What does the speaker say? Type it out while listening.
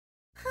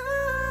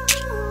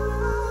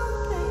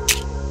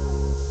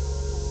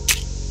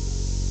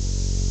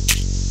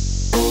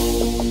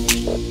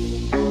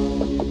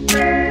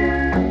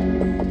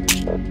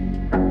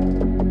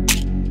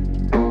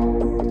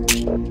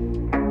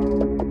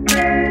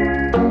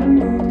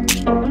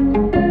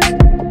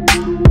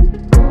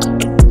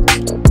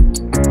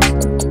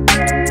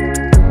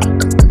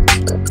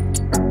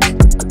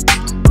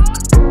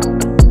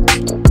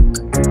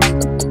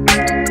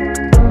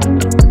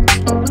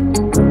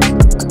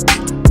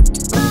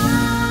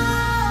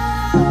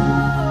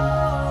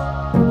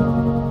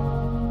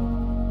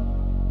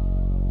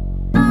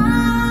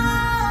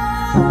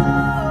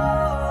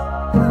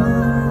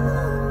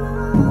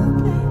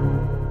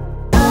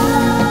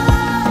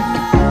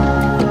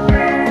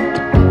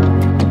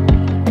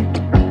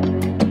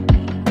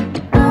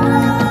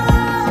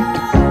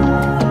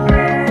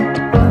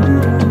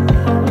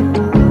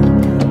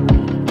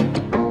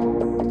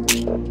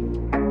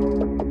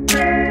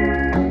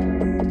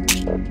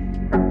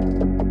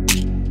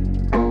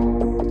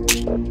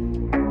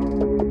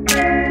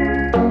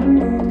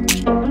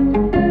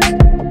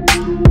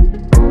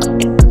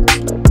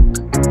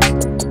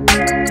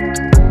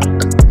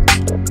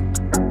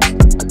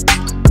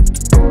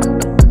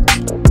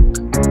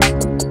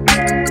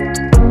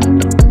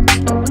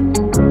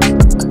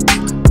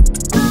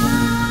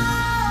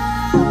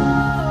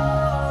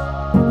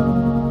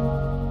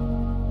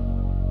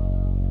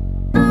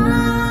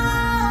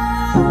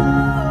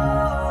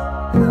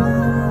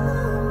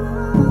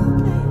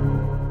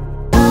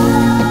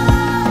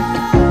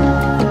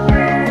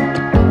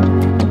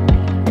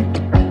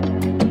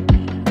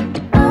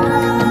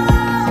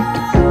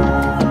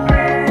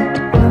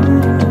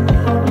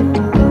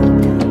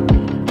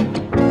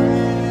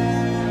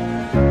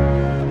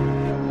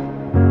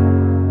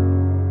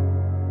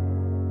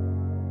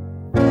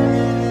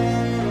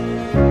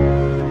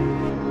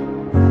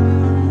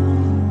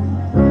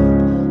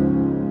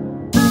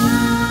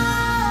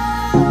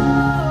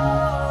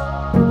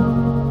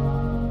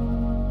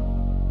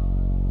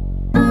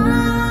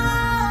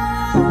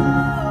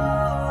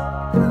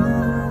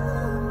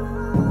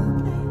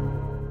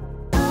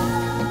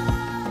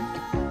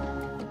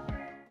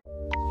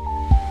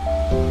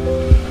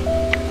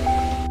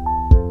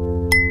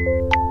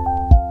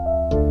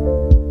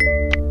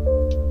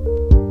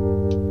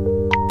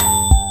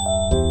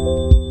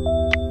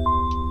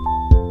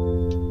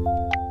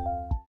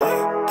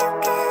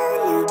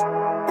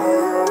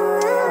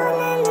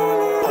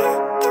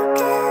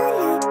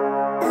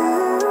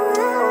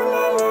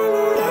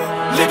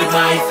Living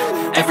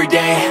life,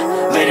 everyday,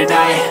 late at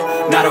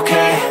night, not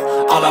okay.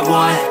 All I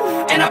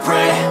want, and I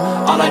pray,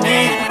 all I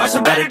need are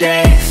some better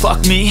days.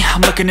 Fuck me,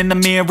 I'm looking in the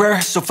mirror,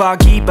 so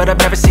foggy, but I've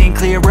never seen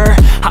clearer.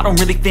 I don't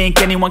really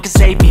think anyone can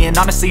save me, and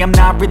honestly I'm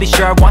not really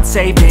sure I want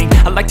saving.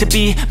 I like to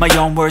be my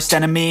own worst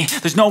enemy.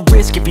 There's no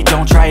risk if you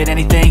don't try at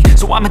anything,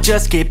 so I'ma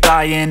just keep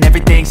buying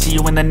everything. See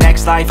you in the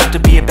next life, have to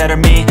be a better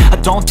me. I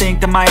don't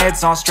think that my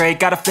head's on straight,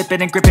 gotta flip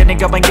it and grip it and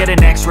go and get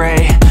an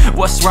x-ray.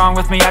 What's wrong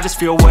with me? I just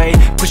feel weight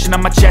pushing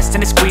on my chest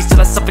and it squeezes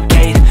till I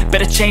suffocate.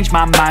 Better change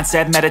my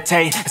mindset,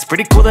 meditate. It's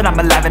pretty cool that I'm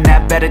alive and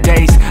have better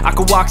days. I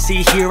could walk,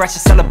 see, hear, I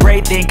should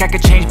celebrate. Think I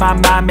could change my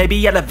mind,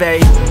 maybe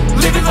elevate.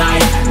 Living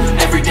life,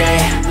 everyday,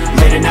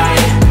 late at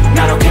night,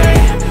 not okay.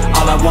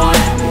 All I want,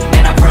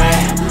 and I pray,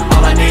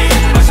 all I need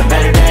are some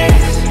better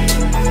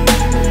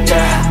days.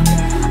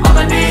 Yeah, all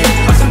I need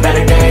are some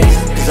better days.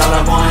 Cause all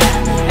I want,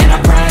 and I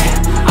pray,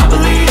 I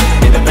believe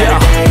in the better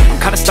days.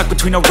 I'm kinda stuck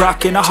between a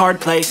rock and a hard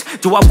place.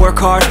 Do I work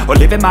hard or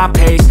live at my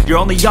pace? You're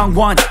only young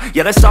once,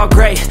 yeah that's all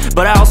great,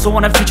 but I also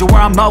want a future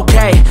where I'm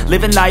okay.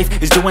 Living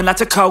life is doing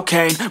lots of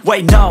cocaine.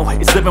 Wait no,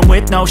 it's living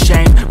with no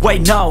shame.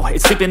 Wait no,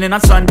 it's sleeping in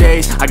on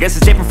Sundays. I guess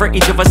it's different for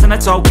each of us and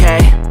that's okay.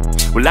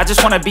 Well I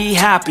just wanna be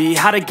happy,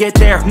 how to get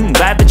there?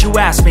 Glad that you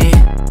asked me.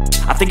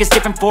 I think it's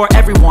different for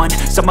everyone.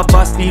 Some of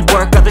us need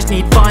work, others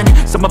need fun.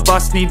 Some of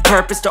us need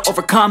purpose to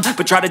overcome.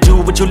 But try to do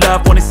what you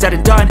love when it's said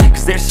and done.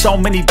 Cause there's so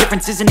many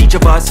differences in each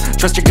of us.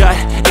 Trust your gut,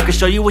 it can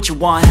show you what you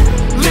want.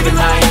 Living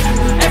life,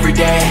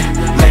 everyday,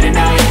 late at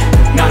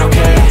night, not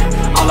okay.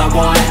 All I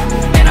want,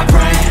 and I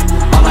pray,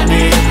 all I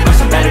need are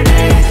some better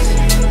days.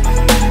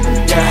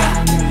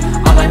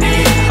 Yeah, all I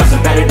need are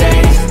some better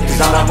days.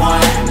 Cause all I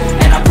want,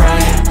 and I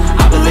pray,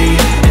 I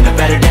believe in the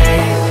better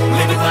days.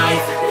 Living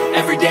life,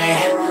 everyday,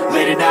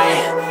 late at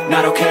night,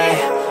 not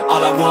okay.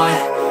 All I want,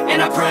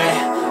 and I pray,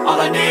 all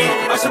I need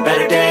are some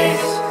better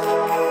days.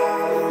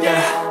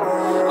 Yeah,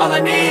 all I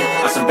need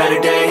are some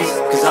better days.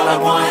 Cause all I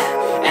want,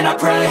 and I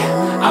pray,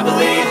 I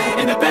believe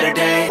in the better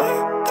day.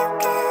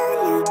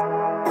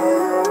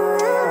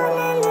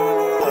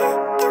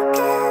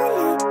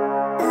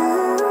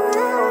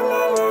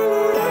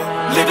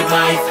 Living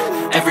life,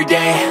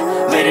 everyday,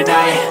 late at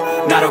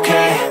night, not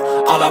okay.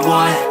 All I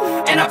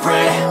want, and I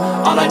pray,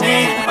 all I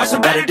need are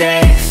some better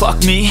days.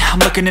 Fuck me, I'm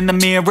looking in the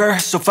mirror,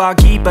 so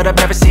foggy, but I've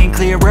never seen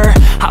clearer.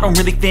 I don't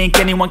really think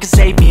anyone can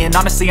save me, and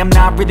honestly I'm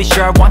not really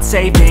sure I want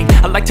saving.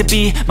 I like to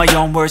be my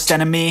own worst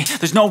enemy.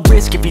 There's no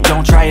risk if you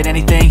don't try at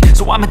anything,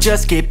 so I'ma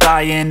just keep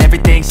buying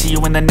everything. See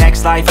you in the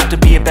next life, have to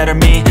be a better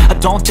me. I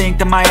don't think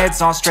that my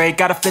head's on straight,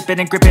 gotta flip it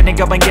and grip it and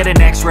go and get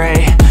an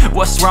x-ray.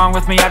 What's wrong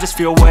with me? I just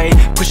feel weight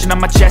pushing on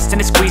my chest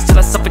and it squeezes till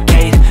I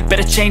suffocate.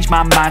 Better change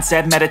my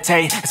mindset,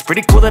 meditate. It's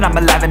pretty cool that I'm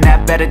alive and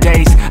have better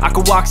days. I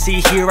could walk,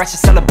 see, hear, I should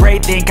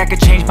celebrate. Think I could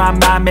change my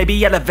mind,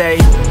 maybe elevate.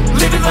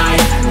 Living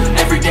life,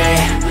 everyday,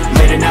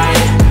 late at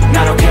night,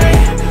 not okay.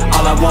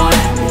 All I want,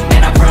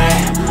 and I pray,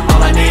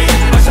 all I need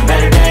are some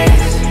better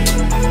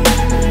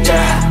days.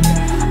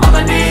 Yeah, all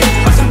I need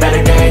are some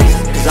better days.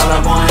 Cause all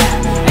I want,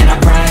 and I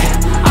pray,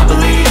 I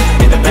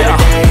believe in the better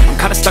days. I'm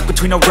kinda stuck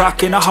between a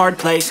rock and a hard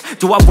place.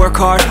 Do I work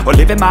hard or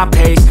live at my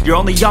pace? You're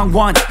only young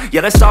once,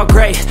 yeah that's all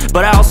great,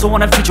 but I also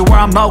want a future where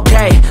I'm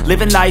okay.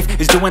 Living life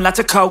is doing lots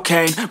of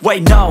cocaine.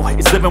 Wait no,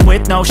 it's living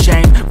with no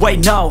shame.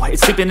 Wait no,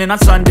 it's sleeping in on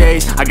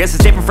Sundays. I guess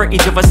it's different for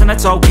each of us and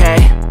that's okay.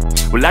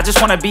 Well I just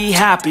wanna be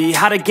happy,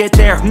 how to get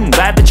there?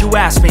 Glad that you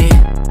asked me.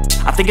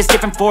 I think it's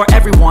different for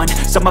everyone.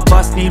 Some of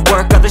us need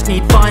work, others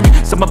need fun.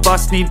 Some of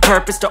us need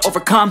purpose to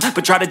overcome.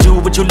 But try to do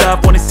what you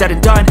love when it's said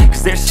and done.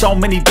 Cause there's so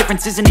many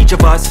differences in each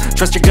of us.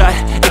 Trust your gut,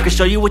 it can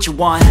show you what you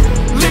want.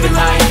 Living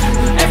life,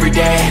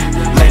 everyday,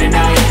 late at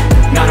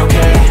night, not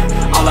okay.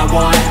 All I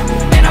want,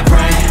 and I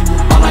pray,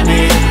 all I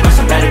need are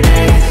some better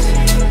days.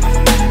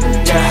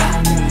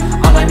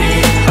 Yeah, all I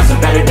need are some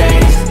better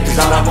days. Cause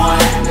all I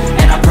want,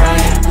 and I pray,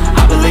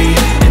 I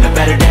believe in the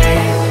better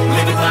days.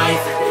 Living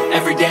life,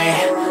 everyday,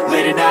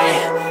 late at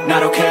night,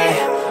 not okay.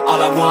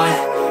 All I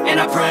want, and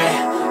I pray,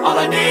 all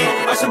I need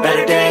are some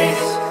better days.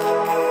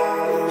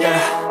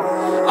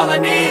 Yeah, all I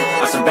need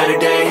are some better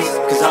days.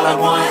 Cause all I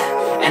want,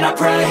 and I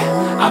pray,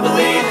 I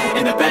believe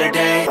in the better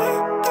day.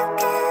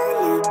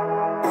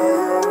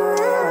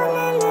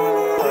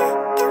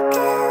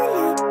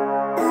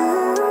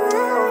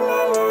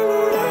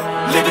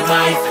 Living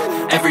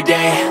life,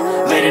 everyday,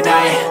 late at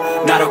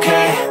night, not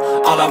okay.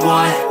 All I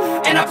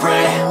want, and I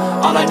pray,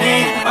 all I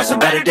need are some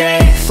better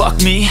days.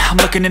 Fuck me, I'm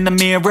looking in the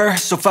mirror,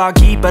 so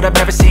foggy, but I've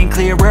never seen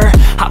clearer.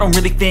 I don't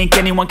really think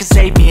anyone can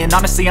save me, and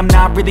honestly I'm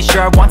not really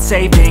sure I want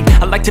saving.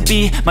 I like to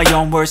be my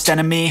own worst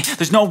enemy.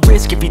 There's no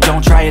risk if you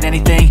don't try at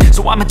anything,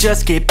 so I'ma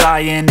just keep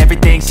buying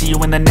everything. See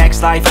you in the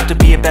next life, have to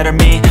be a better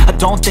me. I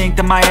don't think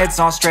that my head's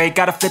on straight,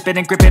 gotta flip it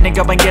and grip it and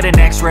go and get an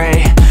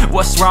x-ray.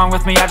 What's wrong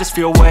with me? I just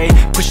feel weight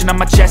pushing on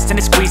my chest and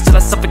it squeezes till I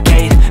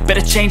suffocate.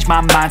 Better change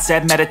my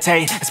mindset,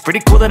 meditate. It's pretty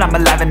cool that I'm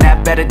alive and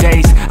have better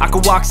days. I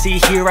could walk, see,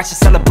 hear, I should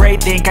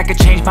celebrate. Think I could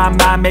change my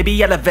mind,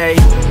 maybe elevate.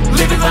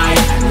 Living life,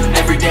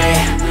 everyday,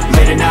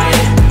 late at night,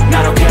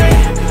 not okay.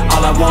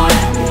 All I want,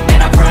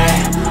 and I pray,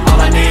 all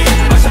I need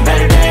are some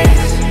better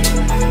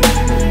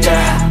days.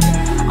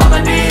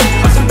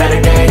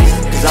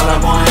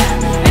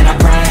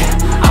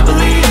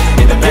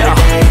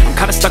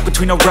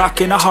 between a rock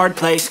and a hard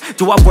place.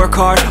 Do I work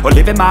hard or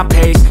live at my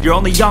pace? You're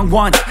only young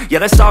once, yeah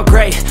that's all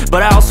great,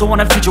 but I also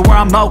want a future where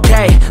I'm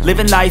okay.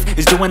 Living life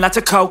is doing lots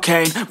of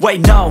cocaine.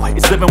 Wait no,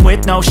 it's living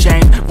with no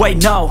shame.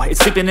 Wait no, it's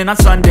sleeping in on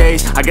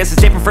Sundays. I guess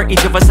it's different for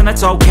each of us and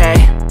that's okay.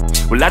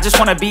 Well I just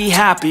wanna be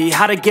happy,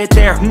 how to get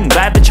there?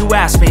 Glad that you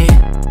asked me.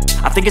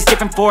 I think it's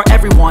different for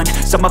everyone.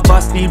 Some of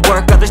us need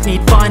work, others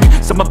need fun.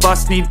 Some of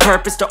us need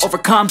purpose to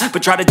overcome.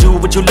 But try to do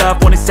what you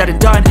love when it's said and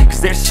done,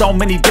 cause there's so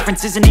many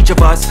differences in each of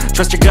us.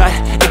 Trust your gut,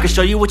 it can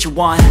show you what you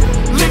want.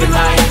 Living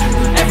life,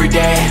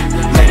 everyday,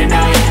 late at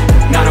night,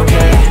 not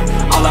okay.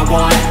 All I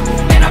want,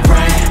 and I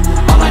pray,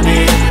 all I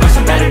need are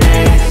some better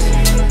days.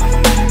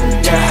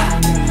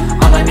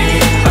 Yeah, all I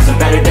need are some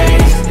better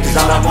days. Cause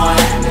all I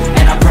want,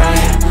 and I pray,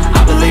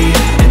 I believe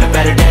in the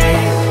better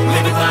days.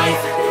 Living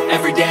life,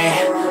 everyday,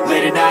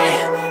 late at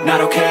night,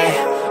 not okay.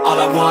 All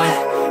I want,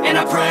 and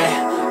I pray,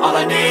 all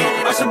I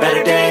need are some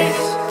better days.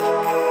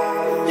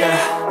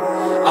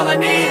 Yeah, all I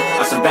need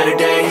are some better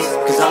days.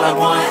 Cause all I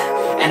want,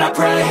 and I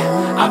pray,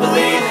 I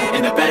believe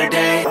in the better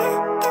days.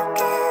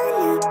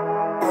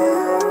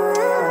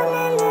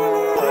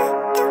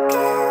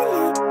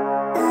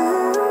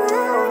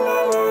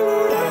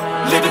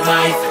 Living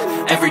life,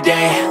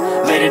 everyday,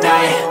 late at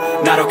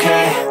night, not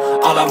okay.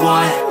 All I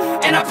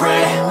want, and I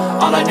pray,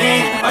 all I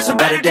need are some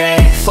better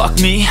days.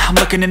 Fuck me, I'm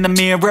looking in the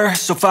mirror,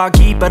 so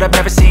foggy, but I've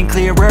never seen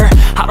clearer.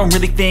 I don't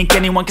really think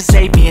anyone can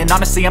save me, and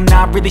honestly I'm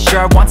not really sure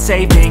I want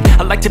saving.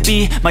 I like to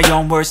be my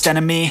own worst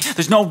enemy.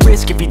 There's no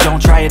risk if you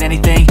don't try at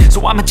anything,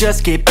 so I'ma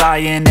just keep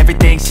buying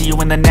everything. See you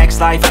in the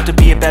next life, hope to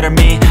be a better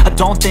me. I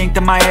don't think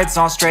that my head's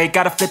on straight,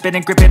 gotta flip it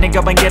and grip it and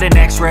go and get an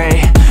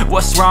x-ray.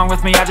 What's wrong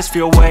with me? I just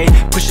feel weight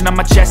pushing on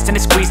my chest and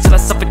it squeezes till I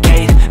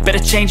suffocate. Better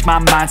change my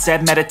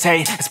mindset,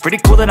 meditate. It's pretty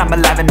cool that I'm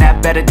alive and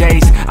have better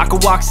days. I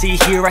could walk, see,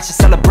 hear, I should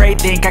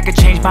celebrate. Think I could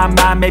change my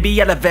mind, maybe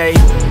elevate.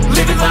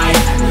 Living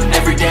life,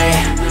 everyday,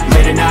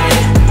 late at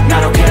night,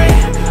 not okay.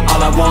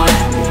 All I want,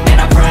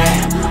 and I pray,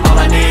 all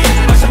I need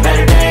are some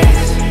better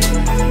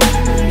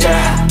days.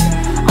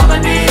 Yeah, all I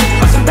need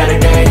are some better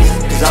days.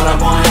 Cause all I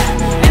want,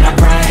 and I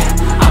pray,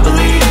 I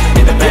believe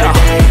in the better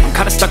days. I'm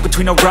kinda stuck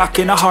between a rock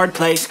and a hard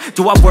place.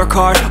 Do I work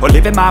hard or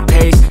live at my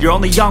pace? You're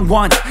only young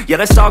once, yeah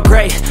that's all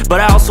great, but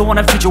I also want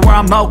a future where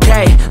I'm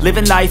okay.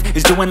 Living life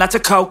is doing lots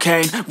of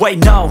cocaine.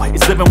 Wait no,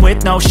 it's living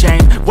with no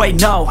shame. Wait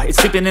no, it's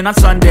sleeping in on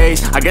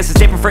Sundays. I guess it's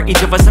different for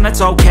each of us and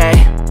that's okay.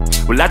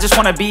 Well I just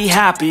wanna be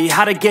happy,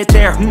 how to get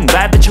there?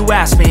 Glad that you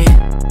asked me.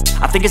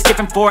 I think it's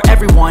different for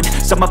everyone.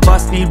 Some of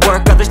us need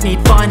work, others need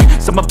fun.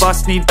 Some of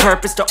us need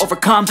purpose to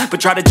overcome.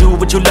 But try to do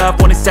what you love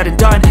when it's said and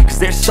done, cause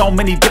there's so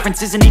many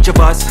differences in each of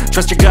us.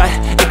 Trust your gut,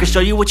 it can show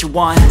you what you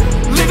want.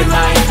 Living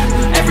life,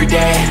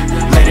 everyday,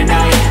 late at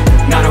night,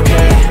 not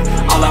okay.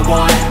 All I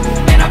want,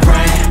 and I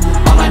pray,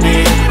 all I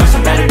need are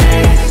some better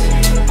days.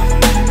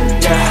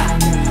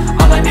 Yeah,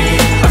 all I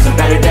need are some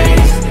better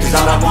days. Cause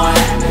all I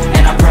want,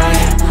 and I pray,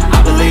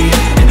 I believe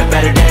in the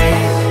better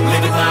days.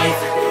 Living life,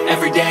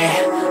 everyday,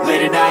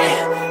 late at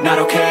night, not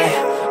okay.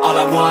 All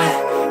I want,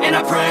 and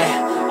I pray,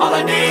 all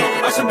I need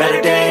are some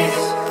better days.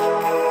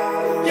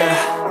 Yeah,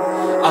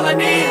 all I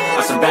need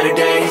are some better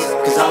days.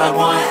 Cause all I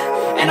want,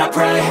 and I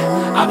pray,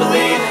 I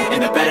believe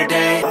in the better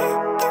days.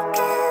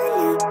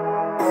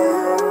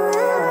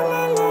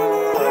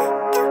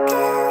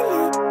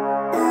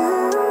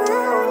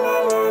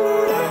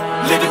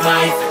 Living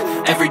life,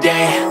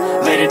 everyday,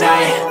 late at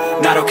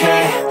night, not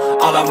okay.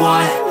 All I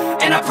want,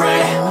 and I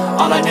pray,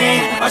 all I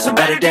need are some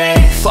better days.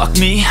 Fuck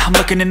me, I'm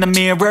looking in the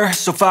mirror,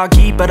 so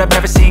foggy, but I've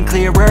never seen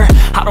clearer.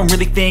 I don't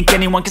really think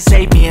anyone can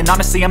save me, and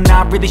honestly I'm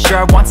not really sure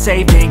I want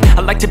saving.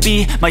 I like to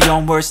be my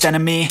own worst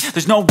enemy.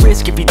 There's no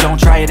risk if you don't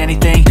try at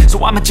anything,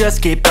 so I'ma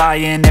just keep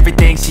buying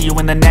everything. See you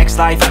in the next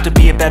life, hope to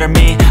be a better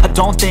me. I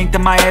don't think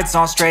that my head's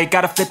on straight,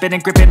 gotta flip it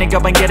and grip it and go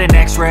and get an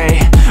x-ray.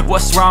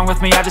 What's wrong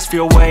with me? I just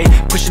feel weight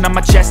pushing on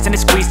my chest and it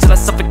squeezes till I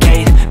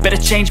suffocate. Better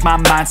change my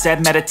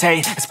mindset,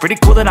 meditate. It's pretty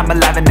cool that I'm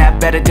alive and have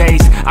better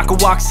days. I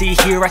could walk, see,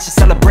 hear, I should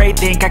celebrate.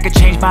 Think I could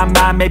change my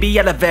mind, maybe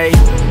elevate.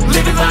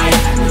 Living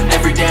life,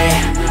 everyday,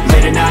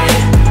 late at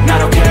night,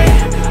 not okay.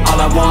 All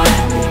I want,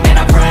 and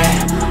I pray,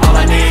 all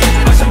I need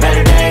are some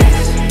better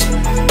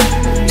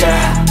days.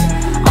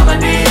 Yeah, all I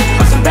need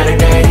are some better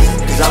days.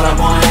 Cause all I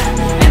want,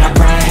 and I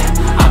pray,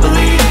 I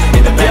believe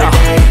in the better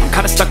days. I'm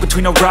kinda stuck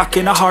between a rock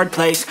and a hard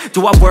place.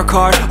 Do I work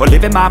hard or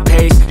live at my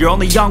pace? You're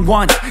only young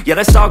once, yeah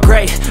that's all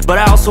great, but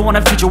I also want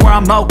a future where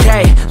I'm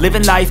okay.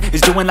 Living life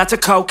is doing lots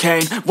of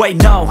cocaine.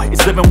 Wait no,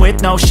 it's living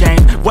with no shame.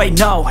 Wait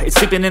no, it's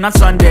sleeping in on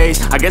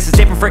Sundays. I guess it's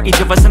different for each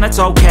of us and that's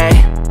okay.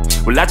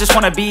 Well I just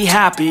wanna be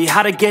happy,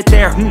 how to get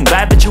there?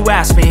 Glad that you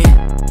asked me.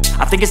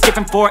 I think it's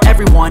different for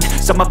everyone.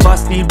 Some of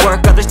us need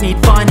work, others need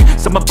fun.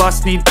 Some of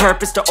us need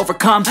purpose to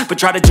overcome. But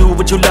try to do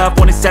what you love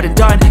when it's said and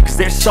done, cause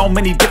there's so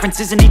many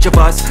differences in each of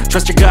us.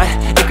 Trust your gut,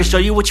 it can show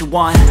you what you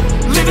want.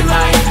 Living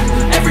life,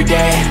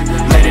 everyday,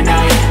 late at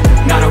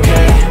night, not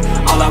okay.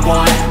 All I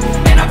want,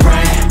 and I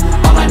pray,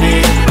 all I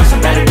need are some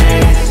better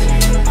days.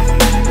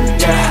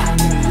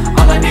 Yeah,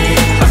 all I need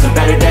are some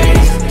better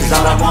days. Cause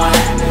all I want,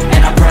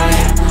 and I pray,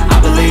 I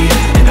believe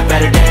in the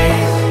better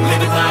days.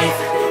 Living life,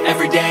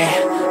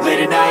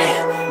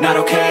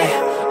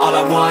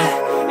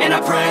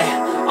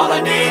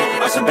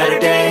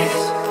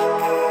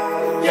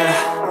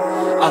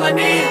 I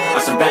need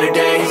are some better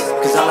days.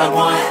 Cause all I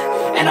want,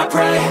 and I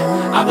pray,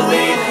 I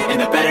believe in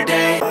the better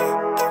days.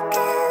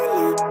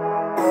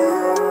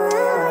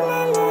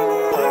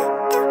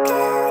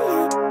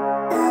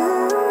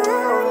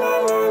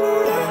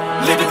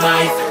 Living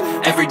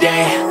life,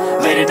 everyday,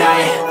 late at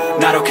night,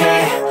 not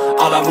okay.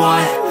 All I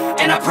want,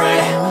 and I pray,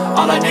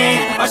 all I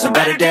need are some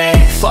better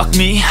days. Fuck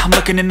me, I'm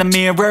looking in the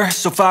mirror,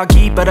 so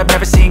foggy, but I've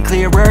never seen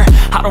clearer.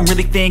 I don't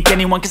really think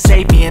anyone can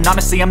save me, and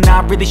honestly I'm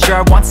not really sure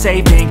I want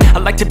saving. I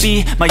like to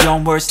be my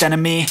own worst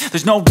enemy.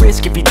 There's no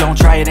risk if you don't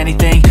try at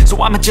anything, so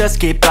I'ma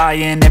just keep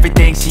buying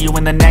everything. See you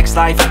in the next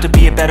life, have to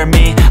be a better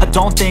me. I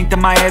don't think that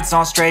my head's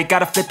on straight,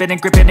 gotta flip it and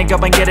grip it and go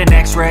and get an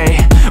x-ray.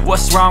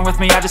 What's wrong with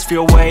me? I just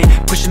feel weight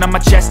pushing on my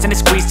chest and it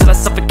squeezes till I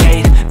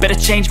suffocate. Better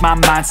change my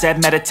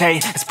mindset,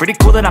 meditate. It's pretty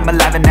cool that I'm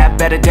alive and have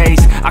better days.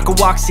 I could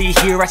walk, see,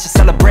 hear, I should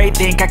celebrate.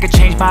 Think I could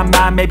change my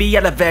mind, maybe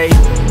elevate.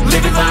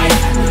 Living life,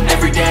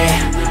 everyday,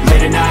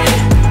 late at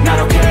night, not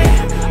okay.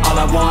 All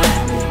I want,